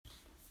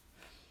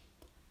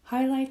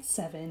Highlight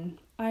 7,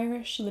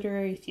 Irish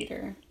Literary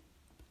Theatre.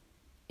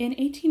 In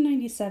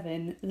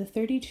 1897, the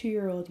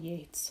 32-year-old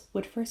Yeats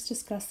would first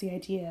discuss the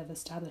idea of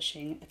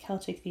establishing a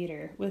Celtic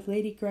theatre with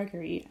Lady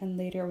Gregory and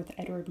later with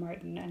Edward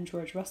Martyn and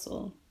George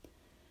Russell.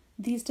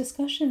 These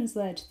discussions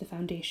led to the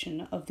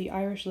foundation of the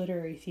Irish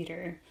Literary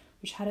Theatre,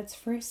 which had its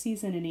first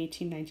season in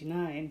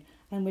 1899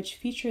 and which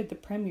featured the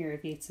premiere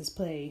of Yeats's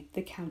play,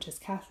 The Countess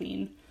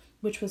Kathleen,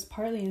 which was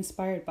partly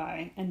inspired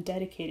by and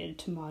dedicated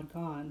to Maud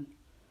Gonne.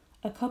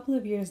 A couple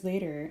of years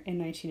later, in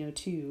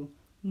 1902,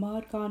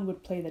 Maud Gonne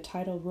would play the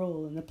title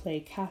role in the play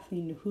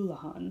Kathleen na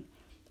Houlihan,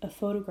 a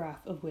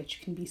photograph of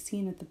which can be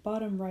seen at the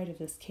bottom right of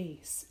this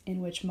case,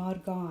 in which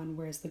Maud Gonne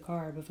wears the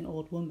garb of an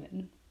old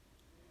woman.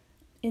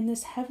 In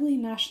this heavily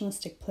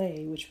nationalistic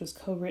play, which was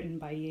co-written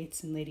by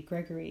Yeats and Lady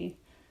Gregory,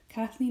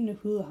 Kathleen na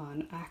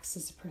Houlihan acts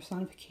as a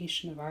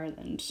personification of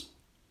Ireland.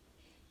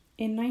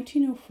 In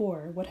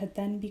 1904, what had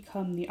then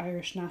become the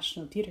Irish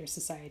National Theatre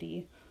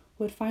Society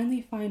would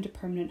finally find a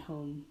permanent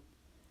home.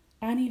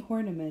 Annie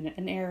Horniman,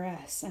 an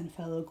heiress and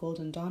fellow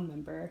Golden Dawn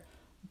member,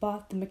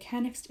 bought the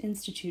Mechanics'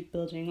 Institute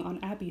building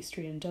on Abbey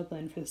Street in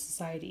Dublin for the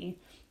society,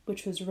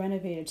 which was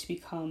renovated to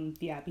become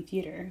the Abbey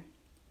Theatre.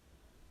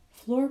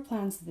 Floor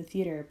plans of the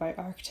theatre by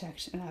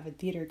architect and avid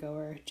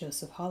theatre-goer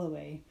Joseph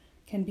Holloway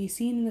can be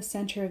seen in the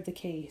centre of the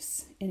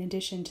case, in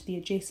addition to the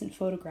adjacent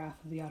photograph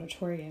of the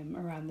auditorium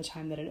around the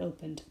time that it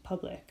opened to the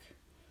public.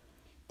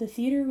 The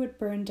theatre would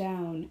burn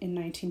down in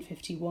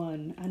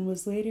 1951 and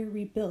was later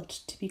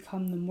rebuilt to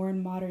become the more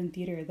modern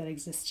theatre that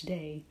exists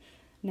today,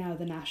 now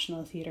the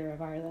National Theatre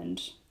of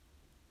Ireland.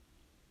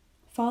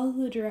 Follow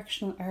the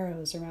directional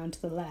arrows around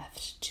to the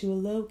left to a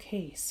low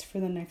case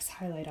for the next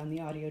highlight on the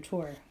audio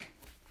tour.